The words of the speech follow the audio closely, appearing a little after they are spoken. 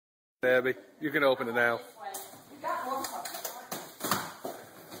Abby, you can open it now.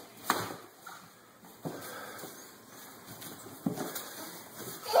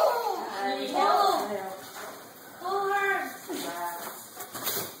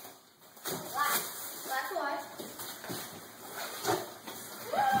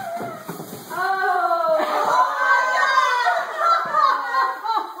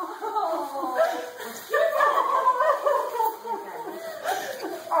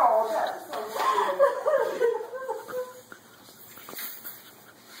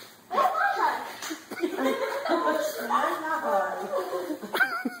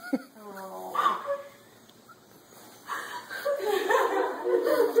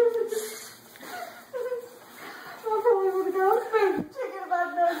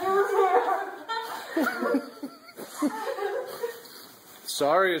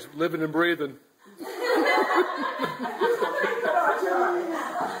 Sorry, it's living and breathing.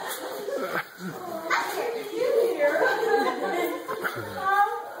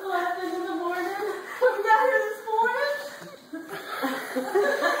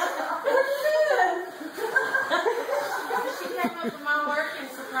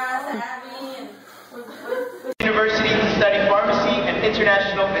 University to study pharmacy and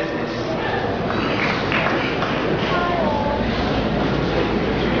international business.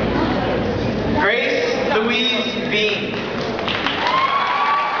 Grace Louise Bean.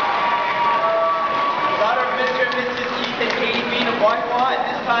 Daughter of Mr. and Mrs. Keith and Katie Bean of Waikwa. At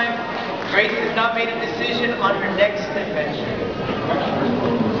this time, Grace has not made a decision on her next adventure.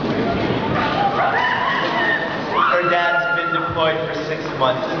 Her dad's been deployed for 6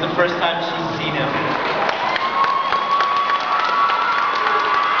 months. This is the first time she's seen him.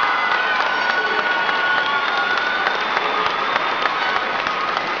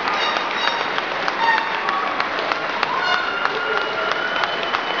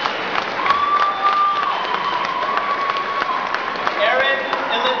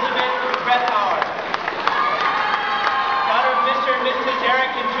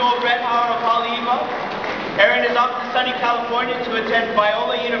 Erin is off to sunny California to attend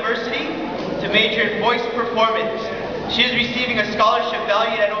Biola University to major in voice performance. She is receiving a scholarship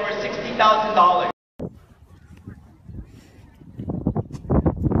valued at over $60,000.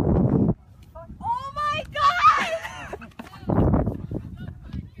 Oh my God!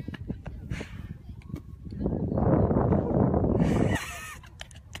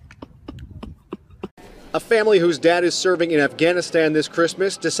 A family whose dad is serving in Afghanistan this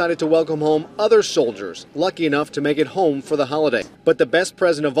Christmas decided to welcome home other soldiers, lucky enough to make it home for the holiday. But the best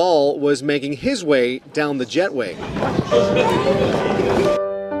present of all was making his way down the jetway.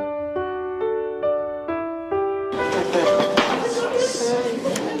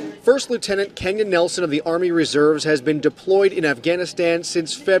 First Lieutenant Kenyon Nelson of the Army Reserves has been deployed in Afghanistan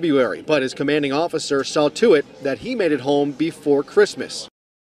since February, but his commanding officer saw to it that he made it home before Christmas.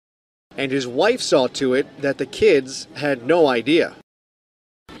 And his wife saw to it that the kids had no idea.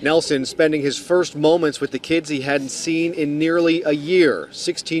 Nelson spending his first moments with the kids he hadn't seen in nearly a year.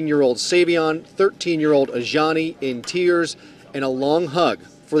 16-year-old Savion, 13-year-old Ajani in tears, and a long hug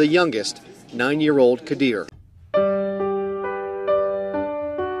for the youngest, 9-year-old Kadir.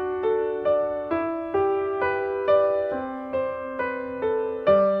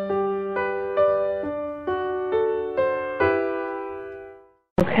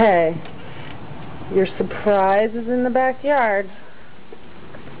 Okay, your surprise is in the backyard.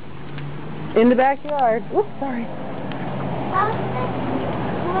 In the backyard. Oops, sorry.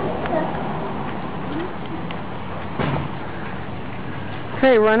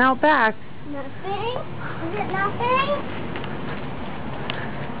 Okay, run out back. Nothing? Is it nothing?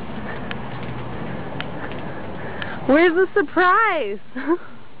 Where's the surprise?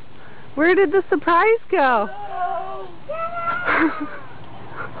 Where did the surprise go?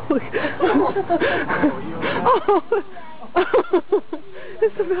 Oh,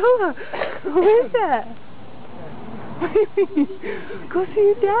 Isabella, where is that? What do you mean? Go see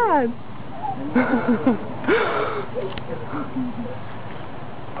your dad.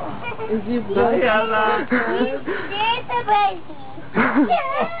 Is he bloody?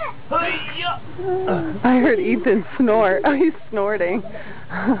 I heard Ethan snort. Oh, he's snorting.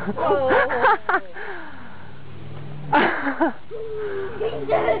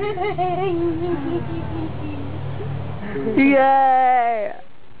 Yay!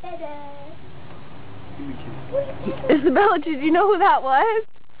 Isabella, did you know who that was?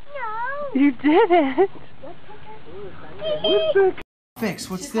 No. You didn't. What's that? Fix,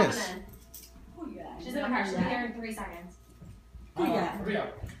 what's this? She's in the car. She'll be here in 3 seconds. Oh, yeah. Hurry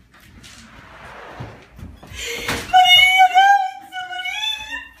up.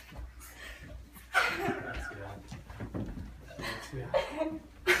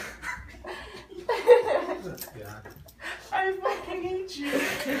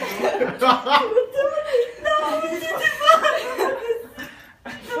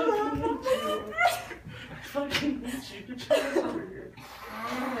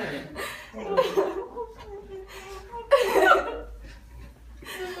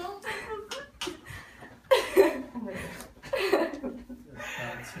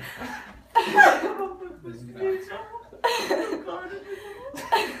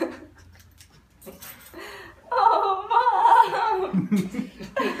 Oh, Mom!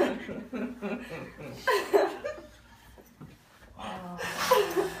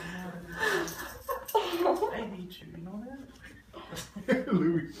 I hate you, you know that?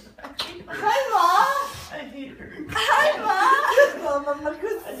 Louis. Hi, Mom! I hate her. Hi, Mom! Mamma,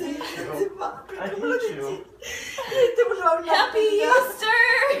 così. I hate you. Happy Easter!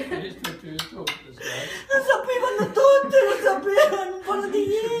 Lo sapevano tutti, lo sapevano, un po' di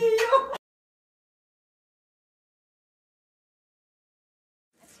io.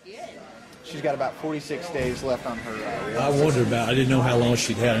 She's got about 46 days left on her. I wondered about it. I didn't know how long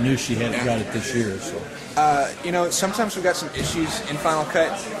she'd had. I knew she hadn't got it this year. So, You know, sometimes we've got some issues in Final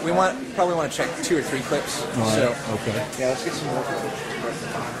Cut. We probably want to check 2 or 3 clips. all right, So, okay. yeah, let's get some more.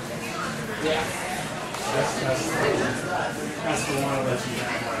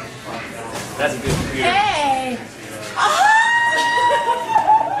 That's a good computer. Hey!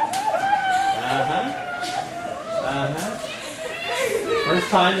 First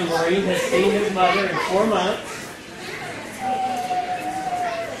time the Marine has seen his mother in 4 months.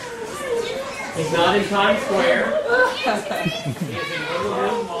 He's not in Times Square. He is in Little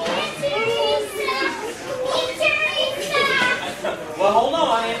Hills Mall. Well, hold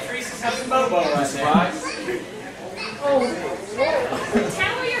on. Aunt Teresa's having Bobo right now. Tell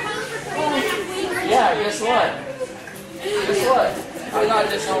her you're home for 3.5 weeks. Yeah, guess what? Guess what? I got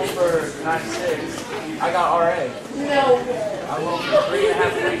this home for 96. I got RA. No. I'm home for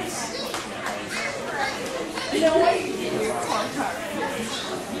 3.5 weeks. No way you did your car car.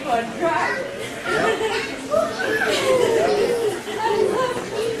 You are driving. I love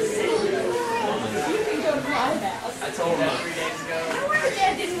you so. You can go to my house. I told him 3 days ago. I wonder if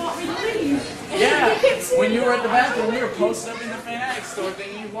Dad didn't want me to leave. Yeah, when you were at the bathroom, we were posted up in the fanatic store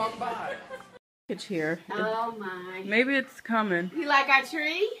thing and you walked by. It's here. Oh my. Maybe it's coming. You like our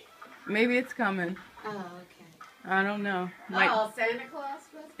tree? Maybe it's coming. Oh, okay. I don't know. Oh, Santa Claus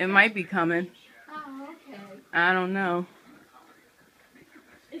was? It might be coming. Oh, okay. I don't know.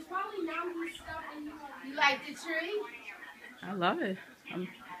 It's probably not stuff in you. You like the tree? I love it.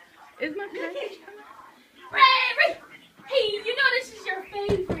 Is my package Ray! Hey, you know this is your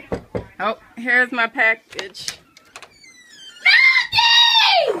favorite. Oh, here's my package. Nandi!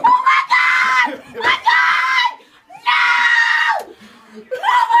 Oh my God! Oh my God! No!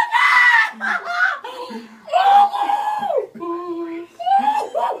 Oh my God!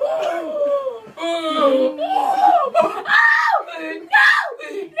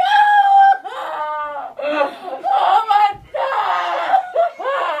 Oh my God!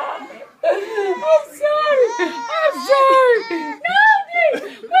 I'm sorry! Nandi!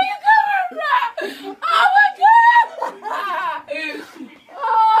 Where you coming from? Oh my God!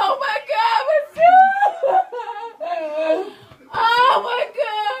 Oh my God! Oh my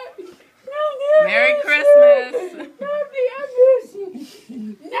God! Nandi, Merry Christmas! Nandi, I miss you!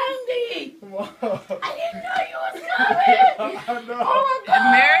 Nandi! I didn't know you was coming! Oh my God!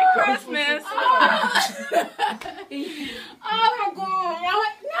 Merry Christmas! Oh my God!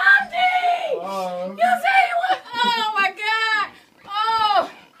 Nandi! You say you was... Oh my God! Oh!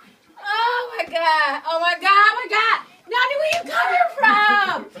 Oh my God! Oh my God! Oh my God! Nandi, where you coming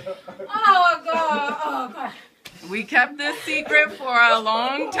from? Oh my God! Oh God! We kept this secret for a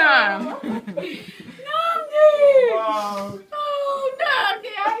long time. Nandi! Oh, Nandi!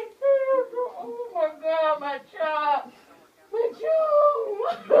 Oh my God, my child! My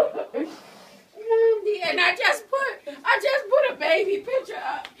child! Nandi, and I just put a baby picture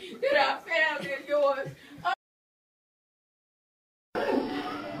up that I found in yours.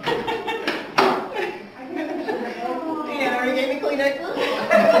 Yeah, are you gave me Kleenex?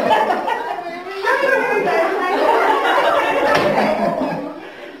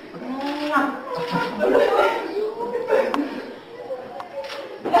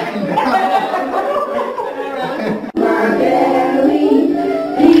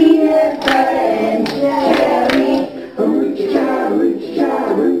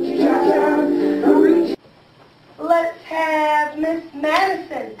 Let's have Miss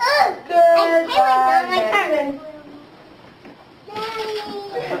Madison. Goodbye, Madison.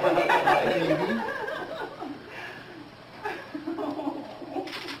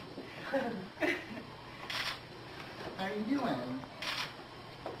 How are you doing?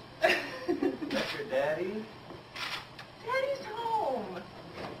 That's your daddy? Daddy's home.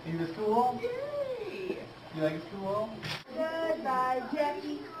 You to school? Yay. You like school? Goodbye,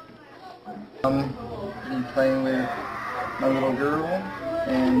 Jackie. Been playing with my little girl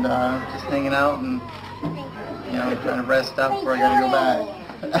and just hanging out and, you know, trying to rest up before I gotta go back.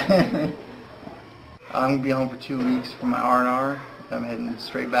 I'm gonna be home for 2 weeks for my R&R. I'm heading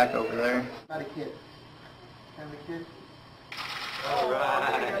straight back over there. Not a kid. Have a kid?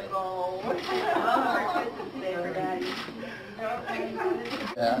 Alright.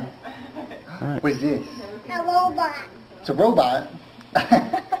 Yeah. What's this? A robot. It's a robot.